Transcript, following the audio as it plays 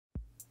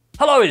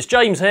Hello, it's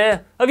James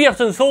here. Have you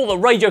often thought that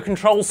radio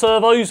control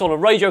servos on a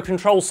radio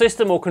control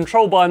system or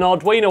controlled by an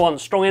Arduino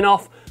aren't strong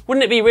enough?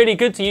 Wouldn't it be really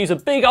good to use a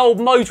big old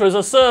motor as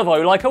a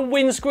servo, like a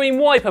windscreen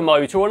wiper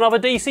motor or another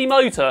DC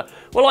motor?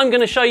 Well, I'm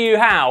going to show you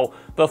how.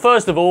 But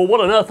first of all,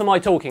 what on earth am I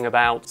talking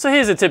about? So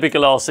here's a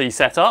typical RC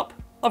setup.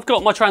 I've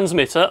got my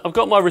transmitter, I've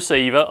got my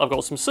receiver, I've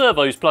got some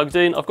servos plugged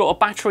in, I've got a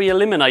battery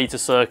eliminator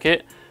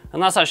circuit,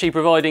 and that's actually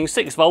providing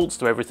 6 volts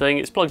to everything.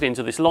 It's plugged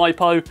into this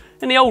LiPo.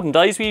 In the olden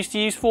days, we used to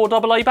use 4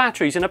 AA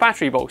batteries in a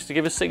battery box to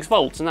give us 6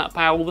 volts, and that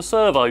power all the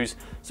servos.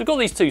 So I've got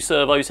these 2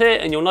 servos here,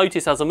 and you'll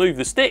notice as I move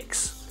the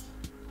sticks,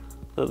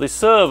 that this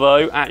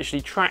servo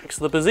actually tracks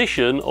the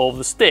position of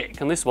the stick,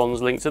 and this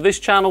one's linked to this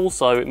channel,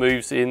 so it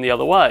moves in the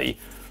other way.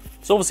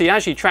 So obviously it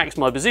actually tracks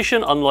my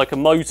position, unlike a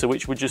motor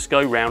which would just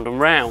go round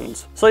and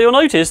round. So you'll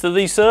notice that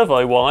these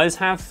servo wires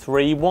have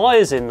 3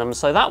 wires in them.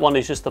 So that one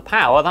is just the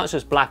power, that's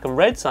just black and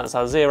red, so that's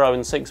our 0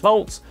 and 6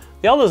 volts.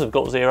 The others have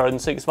got 0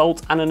 and 6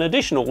 volts and an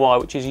additional wire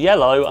which is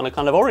yellow and a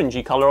kind of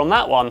orangey colour on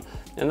that one.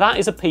 And that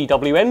is a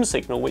PWM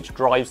signal which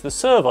drives the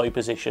servo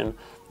position.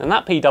 And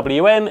that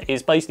PWM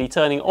is basically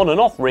turning on and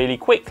off really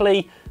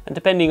quickly, and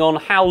depending on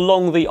how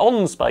long the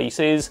on space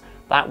is,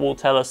 that will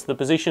tell us the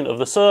position of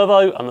the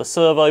servo, and the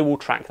servo will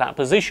track that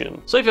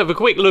position. So if you have a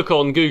quick look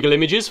on Google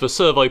Images for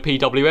servo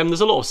PWM, there's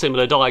a lot of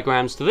similar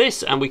diagrams to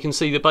this, and we can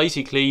see that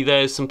basically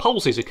there's some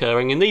pulses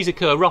occurring, and these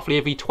occur roughly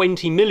every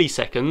 20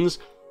 milliseconds,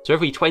 so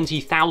every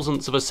 20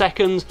 thousandths of a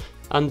second,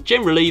 and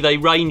generally they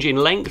range in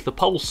length, the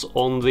pulse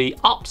on the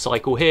up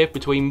cycle here,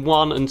 between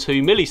 1 and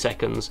 2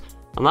 milliseconds.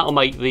 And that'll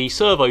make the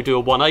servo do a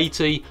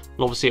 180, and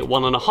obviously at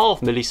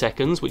 1.5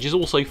 milliseconds, which is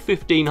also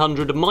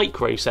 1500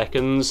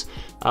 microseconds,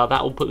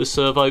 that will put the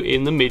servo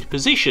in the mid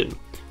position.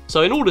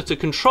 So in order to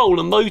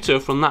control a motor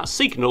from that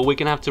signal, we're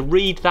going to have to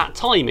read that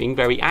timing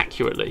very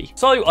accurately.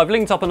 So I've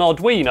linked up an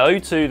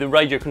Arduino to the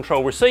radio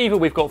control receiver.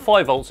 We've got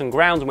 5 volts and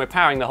ground, and we're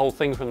powering the whole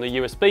thing from the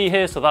USB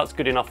here, so that's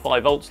good enough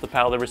 5 volts to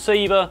power the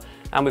receiver.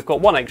 And we've got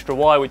 1 extra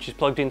wire which is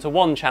plugged into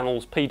 1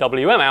 channel's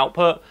PWM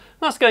output.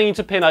 That's going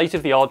into pin 8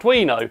 of the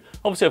Arduino.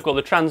 Obviously I've got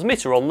the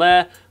transmitter on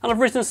there, and I've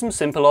written some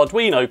simple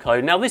Arduino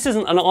code. Now this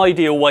isn't an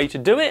ideal way to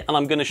do it, and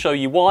I'm going to show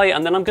you why,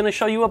 and then I'm going to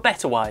show you a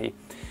better way.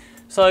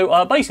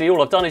 So basically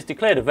all I've done is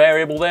declared a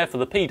variable there for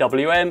the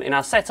PWM. In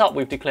our setup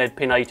we've declared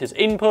pin 8 as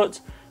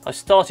input. I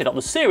started up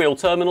the serial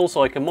terminal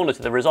so I can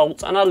monitor the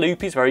results, and our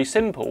loop is very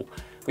simple.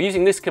 We're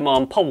using this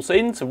command pulse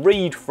in to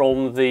read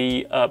from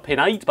the pin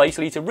 8,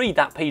 basically to read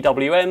that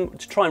PWM,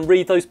 to try and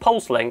read those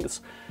pulse lengths.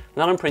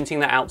 And then I'm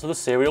printing that out to the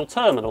serial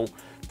terminal.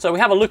 So we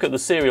have a look at the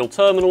serial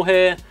terminal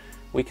here.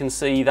 We can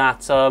see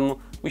that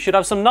we should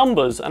have some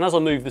numbers, and as I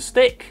move the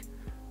stick,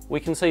 we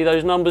can see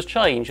those numbers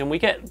change, and we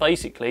get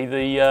basically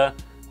the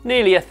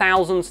nearly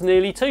 1,000 to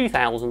nearly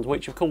 2,000,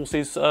 which of course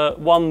is 1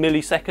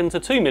 millisecond to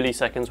 2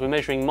 milliseconds. We're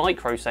measuring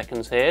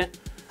microseconds here.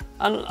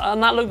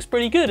 And that looks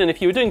pretty good. And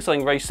if you were doing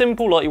something very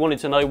simple, like you wanted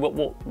to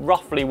know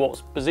roughly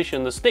what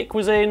position the stick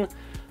was in,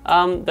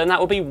 then that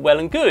would be well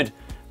and good.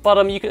 But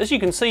as you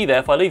can see there,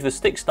 if I leave the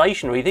stick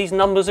stationary, these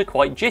numbers are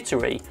quite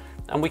jittery.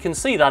 And we can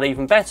see that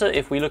even better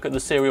if we look at the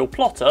serial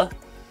plotter.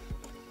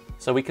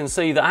 So we can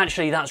see that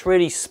actually that's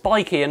really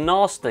spiky and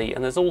nasty,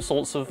 and there's all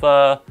sorts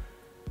of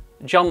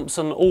jumps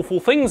and awful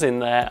things in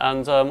there.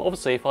 And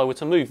obviously if I were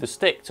to move the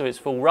stick to its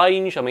full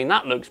range, I mean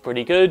that looks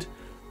pretty good.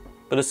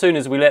 But as soon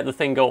as we let the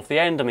thing go off the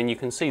end, I mean, you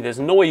can see there's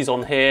noise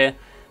on here.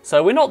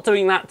 So we're not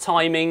doing that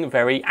timing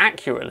very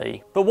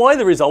accurately. But why are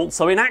the results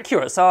so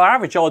inaccurate? So our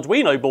average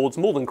Arduino board's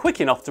more than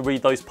quick enough to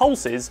read those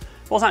pulses.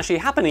 What's actually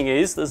happening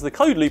is, as the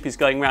code loop is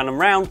going round and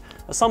round,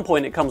 at some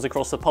point it comes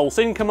across the pulse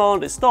in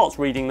command, it starts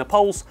reading the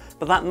pulse,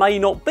 but that may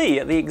not be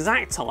at the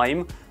exact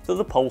time that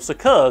the pulse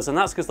occurs, and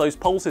that's because those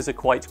pulses are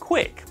quite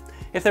quick.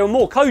 If there were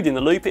more code in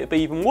the loop, it'd be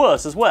even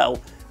worse as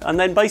well. And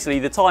then basically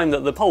the time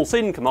that the pulse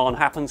in command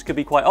happens could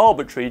be quite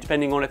arbitrary,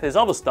 depending on if there's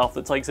other stuff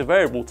that takes a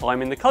variable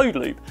time in the code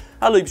loop.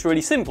 Our loop's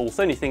really simple, so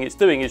the only thing it's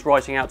doing is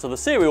writing out to the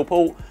serial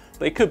port,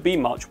 but it could be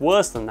much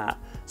worse than that.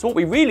 So what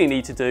we really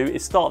need to do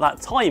is start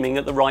that timing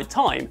at the right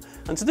time.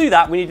 And to do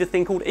that, we need a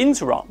thing called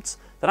interrupts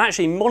that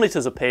actually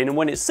monitors a pin, and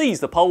when it sees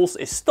the pulse,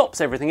 it stops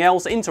everything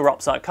else,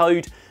 interrupts that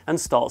code, and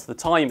starts the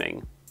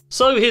timing.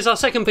 So here's our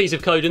second piece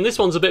of code, and this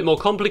one's a bit more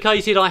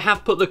complicated. I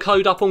have put the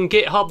code up on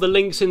GitHub, the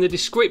link's in the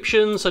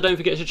description, so don't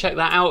forget to check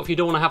that out if you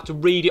don't want to have to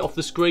read it off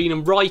the screen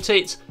and write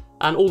it.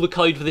 And all the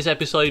code for this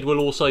episode will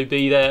also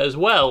be there as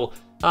well.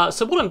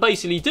 So what I'm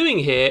basically doing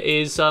here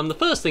is, the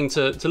first thing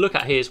to look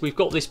at here is we've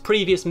got this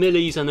previous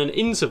millis and an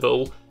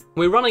interval.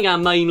 We're running our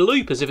main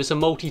loop as if it's a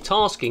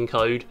multitasking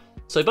code.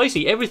 So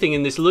basically everything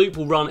in this loop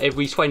will run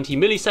every 20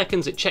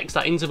 milliseconds. It checks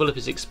that interval. If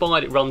it's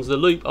expired, it runs the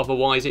loop,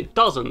 otherwise it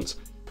doesn't.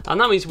 And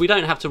that means we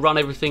don't have to run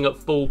everything at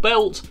full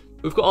belt.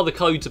 We've got other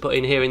code to put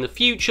in here in the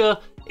future,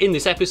 in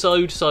this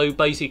episode, so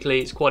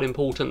basically it's quite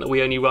important that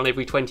we only run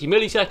every 20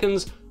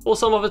 milliseconds, or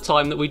some other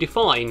time that we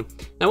define.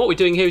 Now what we're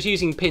doing here is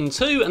using pin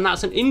 2, and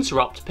that's an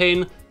interrupt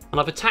pin,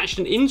 and I've attached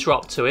an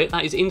interrupt to it,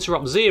 that is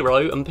interrupt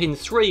 0, and pin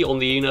 3 on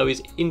the Uno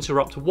is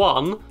interrupt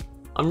 1.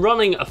 I'm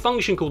running a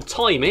function called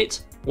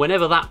timeIt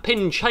whenever that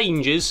pin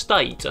changes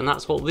state, and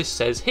that's what this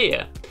says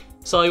here.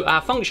 So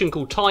our function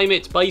called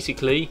timeIt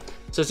basically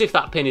says if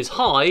that pin is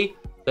high,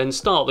 then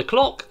start the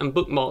clock and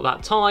bookmark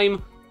that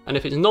time, and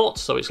if it's not,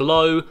 so it's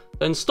low,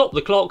 then stop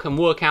the clock and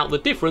work out the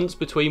difference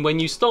between when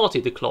you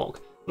started the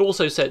clock. It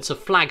also sets a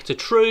flag to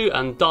true,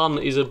 and done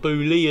is a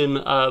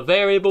Boolean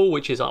variable,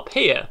 which is up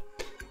here.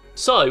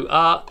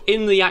 So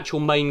in the actual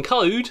main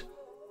code,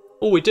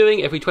 all we're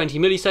doing every 20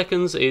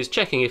 milliseconds is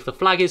checking if the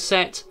flag is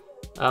set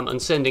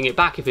and sending it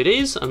back if it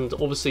is, and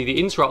obviously the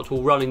interrupt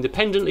will run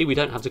independently. We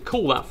don't have to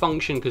call that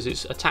function because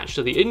it's attached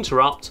to the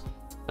interrupt,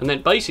 and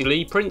then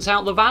basically prints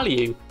out the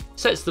value,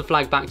 sets the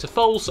flag back to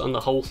false, and the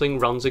whole thing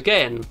runs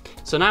again.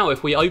 So now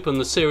if we open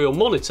the serial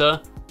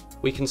monitor,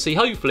 we can see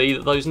hopefully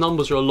that those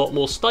numbers are a lot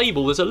more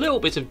stable. There's a little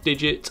bit of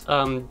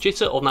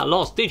jitter on that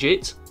last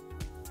digit,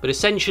 but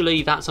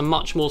essentially that's a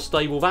much more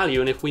stable value,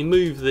 and if we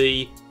move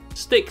the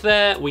stick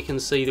there, we can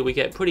see that we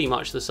get pretty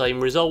much the same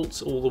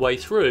results all the way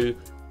through.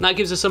 And that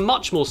gives us a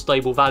much more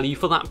stable value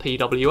for that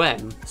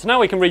PWM. So now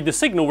we can read the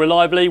signal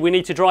reliably, we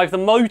need to drive the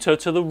motor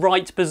to the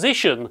right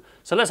position.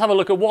 So let's have a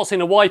look at what's in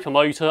a wiper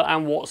motor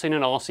and what's in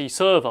an RC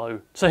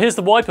servo. So here's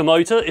the wiper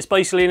motor. It's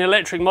basically an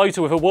electric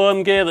motor with a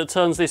worm gear that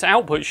turns this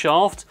output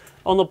shaft.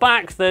 On the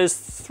back there's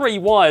 3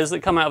 wires that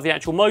come out of the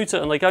actual motor,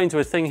 and they go into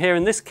a thing here,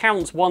 and this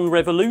counts 1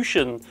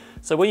 revolution.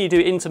 So when you do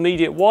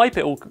intermediate wipe,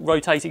 it will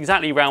rotate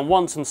exactly around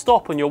once and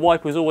stop, and your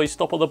wipers always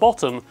stop at the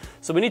bottom.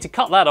 So we need to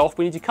cut that off,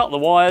 we need to cut the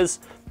wires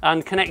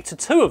and connect to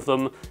 2 of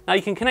them. Now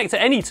you can connect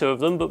to any 2 of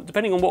them, but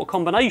depending on what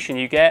combination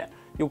you get,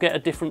 you'll get a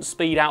different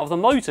speed out of the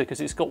motor because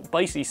it's got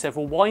basically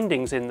several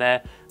windings in there.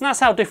 And that's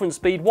how different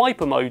speed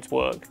wiper modes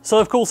work. So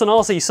of course an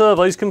RC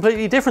servo is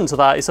completely different to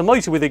that. It's a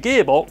motor with a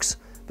gearbox,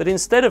 but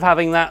instead of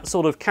having that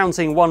sort of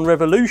counting 1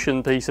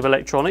 revolution piece of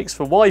electronics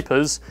for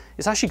wipers,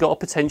 it's actually got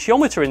a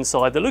potentiometer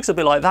inside that looks a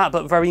bit like that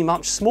but very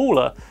much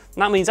smaller.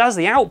 And that means as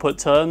the output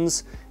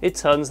turns, it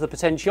turns the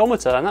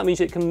potentiometer, and that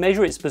means it can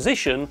measure its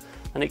position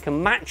and it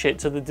can match it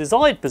to the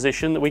desired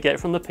position that we get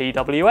from the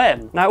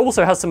PWM. Now it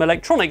also has some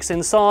electronics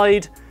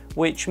inside,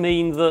 which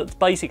mean that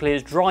basically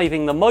it's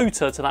driving the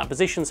motor to that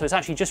position, so it's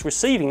actually just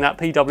receiving that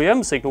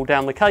PWM signal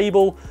down the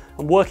cable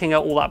and working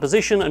out all that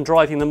position and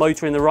driving the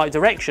motor in the right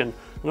direction.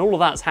 And all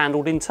of that's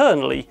handled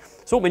internally.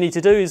 So what we need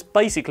to do is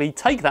basically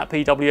take that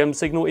PWM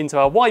signal into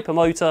our wiper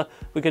motor.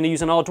 We're going to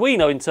use an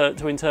Arduino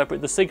to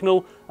interpret the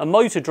signal, a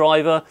motor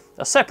driver,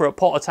 a separate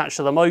pot attached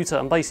to the motor,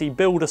 and basically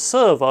build a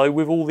servo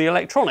with all the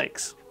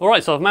electronics.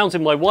 Alright, so I've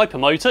mounted my wiper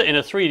motor in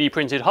a 3D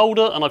printed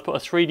holder, and I've put a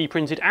 3D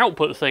printed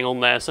output thing on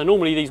there. So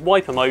normally these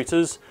wiper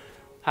motors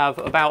have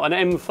about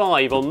an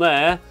M5 on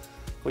there,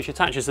 which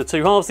attaches the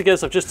 2 halves together.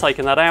 So I've just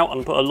taken that out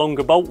and put a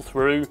longer bolt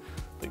through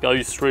that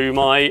goes through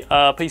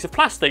my piece of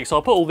plastic. So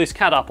I'll put all this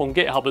CAD up on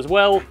GitHub as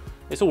well.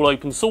 It's all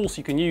open source,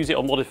 you can use it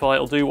or modify it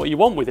or do what you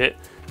want with it.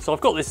 So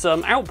I've got this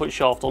output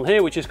shaft on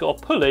here, which has got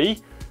a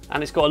pulley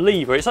and it's got a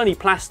lever. It's only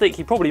plastic.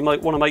 You probably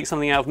might want to make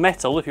something out of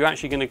metal if you're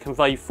actually going to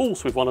convey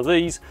force with one of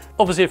these.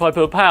 Obviously if I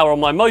put power on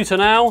my motor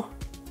now,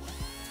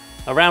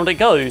 around it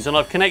goes, and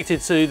I've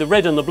connected to the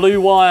red and the blue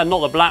wire,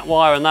 not the black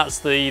wire, and that's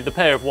the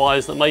pair of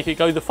wires that make it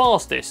go the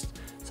fastest.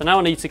 So now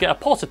I need to get a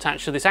pot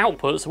attached to this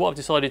output. So what I've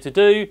decided to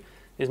do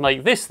is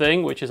make this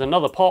thing, which is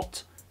another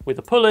pot with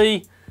a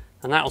pulley,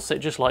 and that'll sit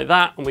just like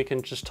that, and we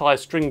can just tie a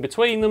string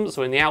between them,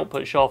 so when the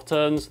output shaft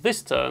turns,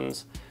 this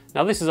turns.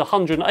 Now this is a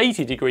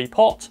 180-degree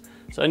pot,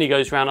 so it only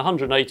goes around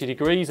 180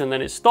 degrees and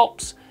then it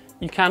stops.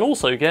 You can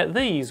also get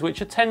these,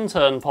 which are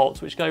 10-turn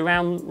pots, which go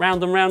round and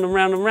round and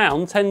round and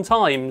round 10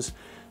 times.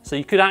 So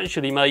you could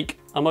actually make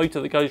a motor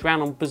that goes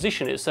round and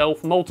position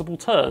itself multiple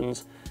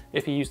turns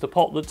if you use the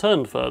pot that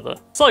turned further.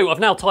 So I've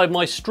now tied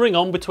my string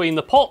on between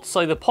the pots,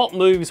 so the pot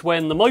moves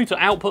when the motor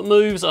output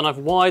moves, and I've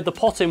wired the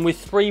pot in with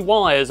 3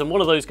 wires, and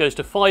one of those goes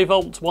to 5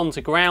 volts, one to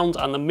ground,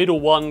 and the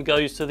middle one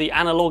goes to the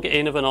analog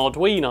in of an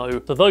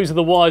Arduino. So those are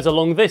the wires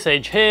along this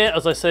edge here.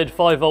 As I said,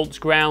 5 volts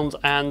ground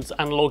and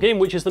analog in,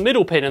 which is the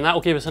middle pin, and that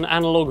will give us an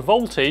analog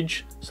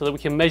voltage so that we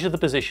can measure the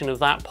position of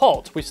that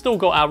pot. We've still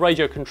got our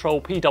radio control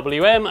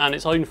PWM and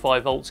its own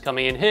 5 volts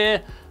coming in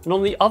here. And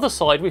on the other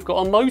side, we've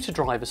got a motor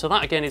driver. So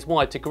that again is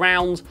wired to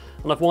ground,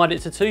 and I've wired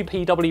it to 2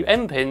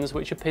 PWM pins,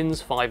 which are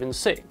pins 5 and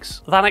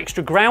 6. That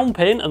extra ground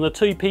pin and the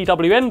 2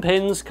 PWM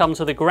pins come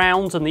to the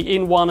ground and the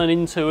in 1 and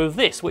in 2 of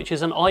this, which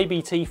is an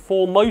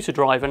IBT4 motor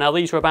driver. Now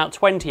these are about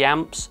 20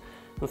 amps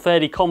and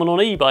fairly common on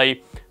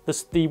eBay.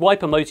 The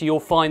wiper motor, you'll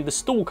find the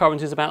stall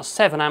current is about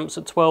 7 amps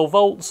at 12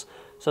 volts.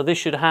 So this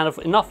should have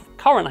enough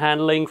current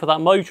handling for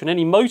that motor, and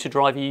any motor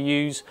driver you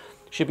use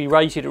should be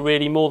rated at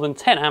really more than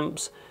 10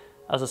 amps.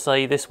 As I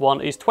say, this one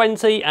is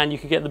 20, and you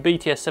could get the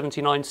BTS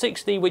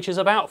 7960, which is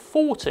about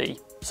 40.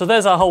 So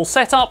there's our whole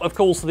setup. Of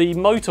course, the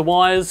motor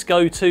wires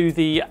go to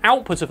the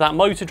output of that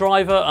motor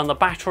driver, and the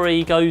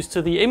battery goes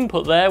to the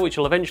input there, which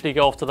will eventually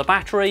go off to the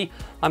battery.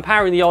 I'm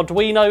powering the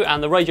Arduino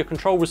and the radio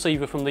control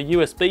receiver from the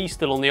USB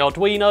still on the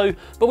Arduino,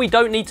 but we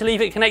don't need to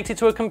leave it connected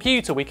to a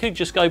computer. We could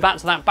just go back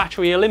to that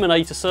battery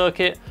eliminator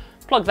circuit,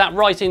 plug that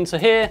right into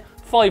here,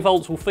 5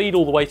 volts will feed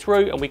all the way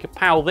through, and we could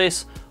power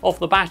this off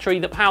the battery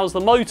that powers the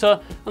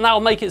motor, and that will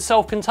make it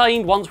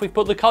self-contained once we've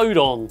put the code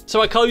on.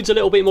 So our code's a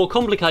little bit more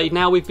complicated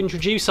now. We've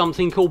introduced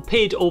something called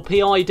PID or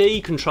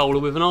PID controller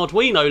with an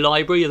Arduino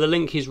library. The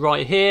link is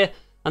right here,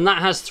 and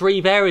that has 3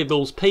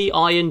 variables, P,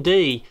 I and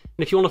D.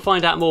 And if you want to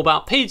find out more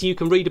about PID, you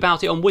can read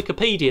about it on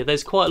Wikipedia.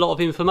 There's quite a lot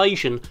of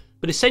information.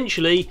 But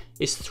essentially,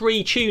 it's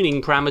 3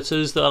 tuning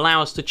parameters that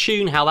allow us to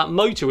tune how that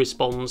motor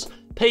responds.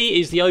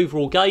 P is the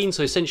overall gain,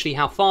 so essentially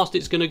how fast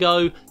it's going to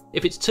go.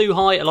 If it's too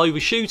high, it'll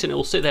overshoot and it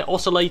will sit there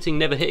oscillating,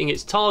 never hitting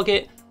its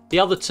target. The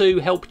other 2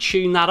 help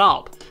tune that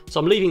up. So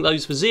I'm leaving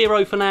those for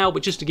 0 for now,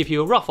 but just to give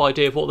you a rough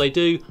idea of what they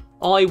do,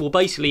 I will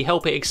basically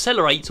help it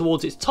accelerate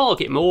towards its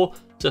target more.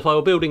 So if I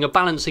were building a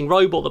balancing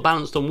robot that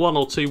balanced on 1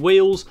 or 2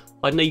 wheels,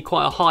 I'd need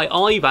quite a high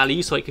I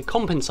value so it could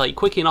compensate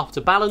quick enough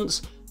to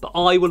balance, but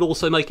I will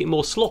also make it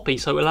more sloppy,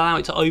 so it will allow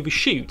it to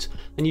overshoot.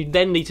 And you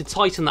then need to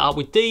tighten that up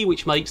with D,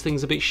 which makes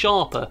things a bit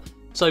sharper.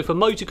 So for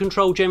motor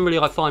control, generally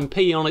I find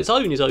P on its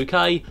own is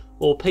okay,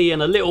 or P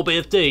and a little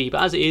bit of D,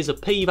 but as it is, a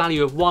P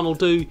value of 1 will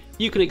do.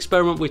 You can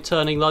experiment with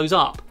turning those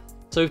up.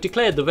 So we've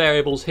declared the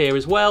variables here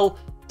as well,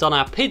 done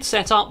our PID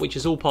setup, which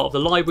is all part of the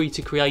library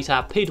to create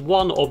our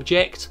PID1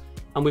 object,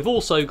 and we've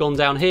also gone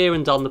down here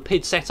and done the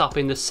PID setup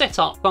in the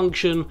setup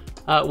function,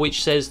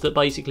 which says that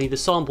basically the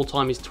sample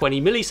time is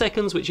 20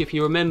 milliseconds, which if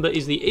you remember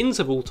is the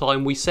interval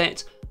time we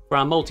set for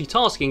our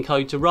multitasking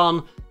code to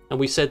run, and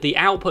we said the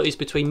output is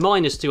between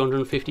minus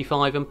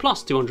 255 and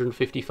plus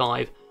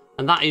 255,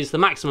 and that is the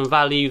maximum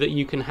value that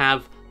you can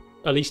have,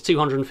 at least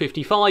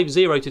 255,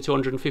 0 to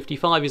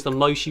 255 is the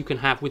most you can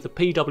have with the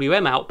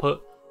PWM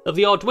output of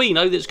the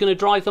Arduino that's going to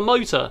drive the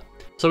motor.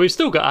 So we've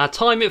still got our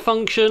time it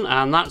function,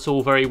 and that's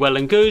all very well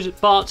and good,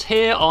 but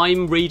here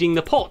I'm reading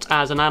the pot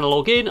as an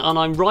analog in, and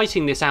I'm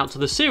writing this out to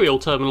the serial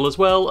terminal as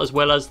well as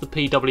the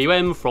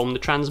PWM from the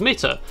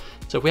transmitter.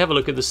 So if we have a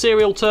look at the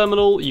serial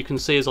terminal, you can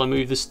see as I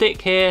move the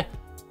stick here,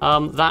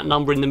 that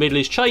number in the middle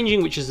is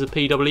changing, which is the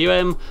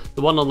PWM.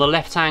 The one on the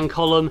left hand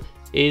column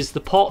is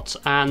the pot,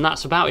 and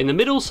that's about in the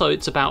middle, so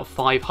it's about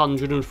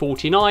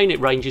 549. It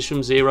ranges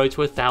from 0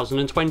 to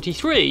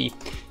 1023.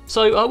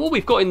 So what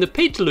we've got in the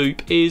PID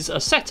loop is a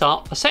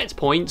setup, a set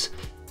point,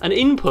 an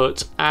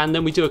input, and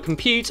then we do a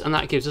compute, and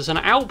that gives us an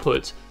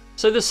output.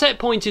 So the set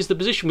point is the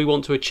position we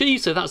want to achieve,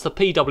 so that's the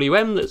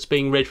PWM that's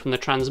being read from the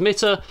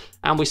transmitter,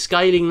 and we're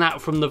scaling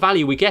that from the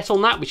value we get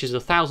on that, which is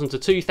 1000 to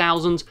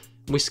 2000,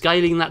 and we're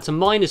scaling that to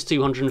minus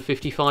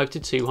 255 to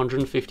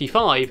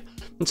 255.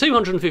 And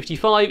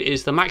 255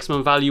 is the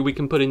maximum value we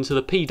can put into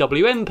the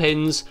PWM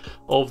pins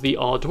of the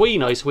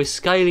Arduino, so we're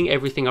scaling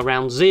everything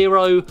around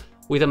 0,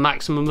 with a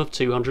maximum of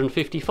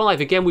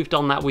 255. Again, we've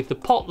done that with the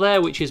pot there,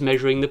 which is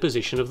measuring the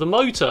position of the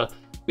motor.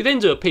 We then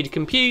do a PID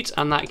compute,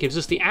 and that gives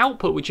us the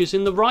output, which is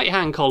in the right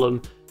hand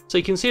column. So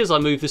you can see as I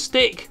move the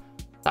stick,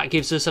 that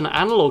gives us an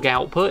analog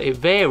output. It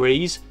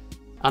varies,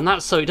 and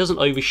that's so it doesn't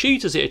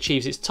overshoot as it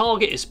achieves its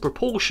target. It's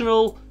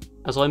proportional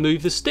as I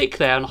move the stick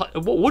there, and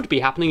what would be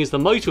happening is the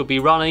motor would be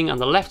running and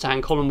the left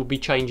hand column would be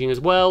changing as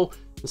well.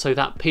 And so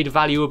that PID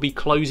value will be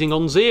closing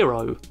on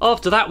 0.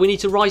 After that, we need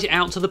to write it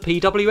out to the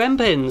PWM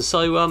pins.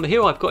 So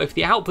here I've got, if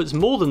the output's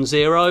more than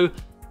 0,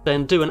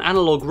 then do an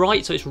analog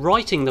write, so it's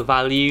writing the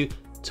value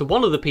to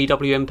one of the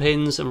PWM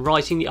pins and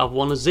writing the other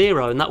one as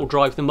 0, and that will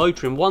drive the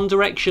motor in one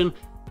direction.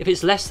 If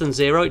it's less than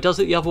 0, it does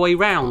it the other way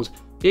round.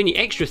 The only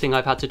extra thing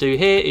I've had to do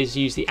here is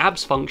use the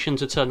abs function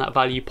to turn that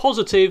value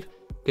positive,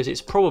 because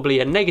it's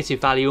probably a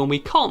negative value and we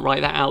can't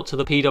write that out to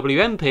the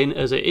PWM pin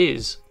as it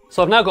is.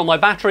 So I've now got my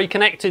battery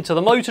connected to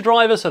the motor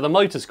driver, so the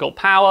motor's got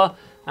power,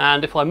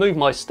 and if I move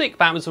my stick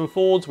backwards and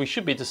forwards, we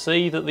should be able to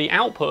see that the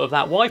output of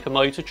that wiper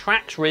motor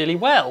tracks really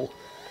well.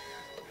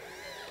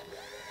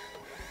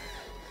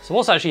 So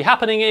what's actually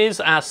happening is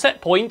our set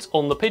point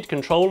on the PID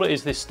controller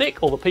is this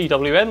stick, or the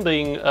PWM,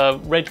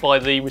 being read by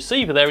the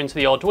receiver there into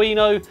the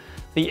Arduino.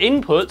 The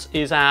input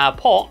is our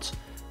pot,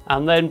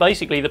 and then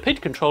basically the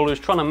PID controller is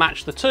trying to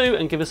match the two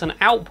and give us an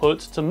output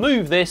to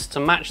move this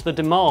to match the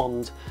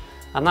demand.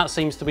 And that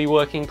seems to be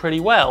working pretty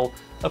well.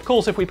 Of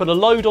course, if we put a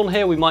load on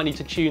here, we might need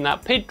to tune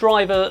that PID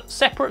driver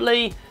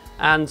separately,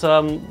 and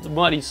we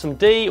might need some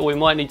D, or we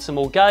might need some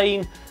more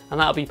gain, and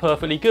that'll be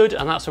perfectly good.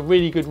 And that's a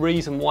really good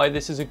reason why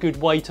this is a good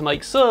way to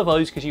make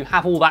servos, because you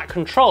have all that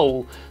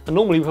control. And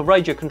normally with a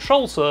radio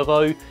control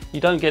servo,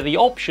 you don't get the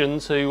option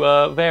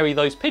to vary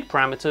those PID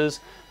parameters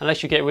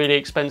unless you get really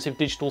expensive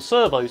digital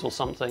servos or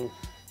something.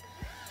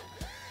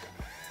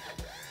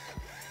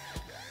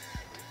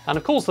 And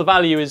of course the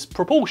value is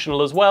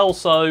proportional as well,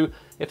 so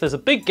if there's a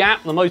big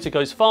gap, the motor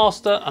goes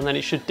faster, and then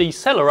it should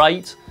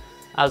decelerate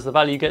as the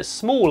value gets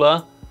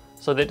smaller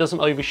so that it doesn't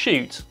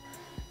overshoot.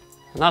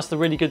 And that's the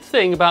really good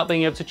thing about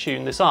being able to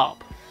tune this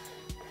up.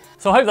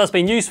 So I hope that's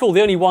been useful.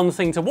 The only one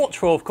thing to watch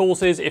for, of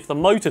course, is if the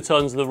motor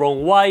turns the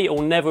wrong way, it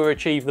will never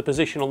achieve the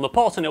position on the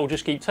pot, and it will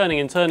just keep turning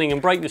and turning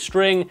and break the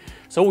string.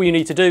 So all you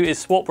need to do is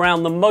swap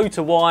around the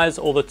motor wires,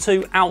 or the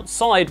 2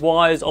 outside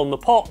wires on the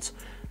pot,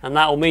 and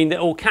that will mean that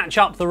it will catch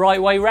up the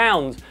right way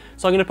round.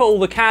 So I'm going to put all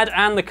the CAD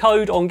and the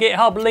code on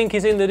GitHub. Link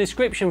is in the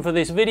description for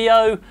this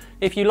video.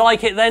 If you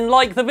like it, then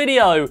like the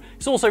video.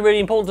 It's also really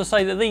important to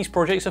say that these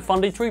projects are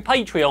funded through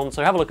Patreon,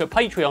 so have a look at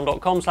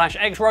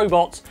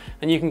patreon.com/XRobots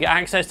and you can get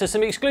access to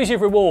some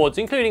exclusive rewards,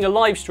 including a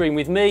live stream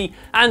with me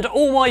and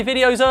all my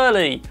videos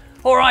early.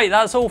 Alright,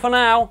 that's all for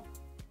now.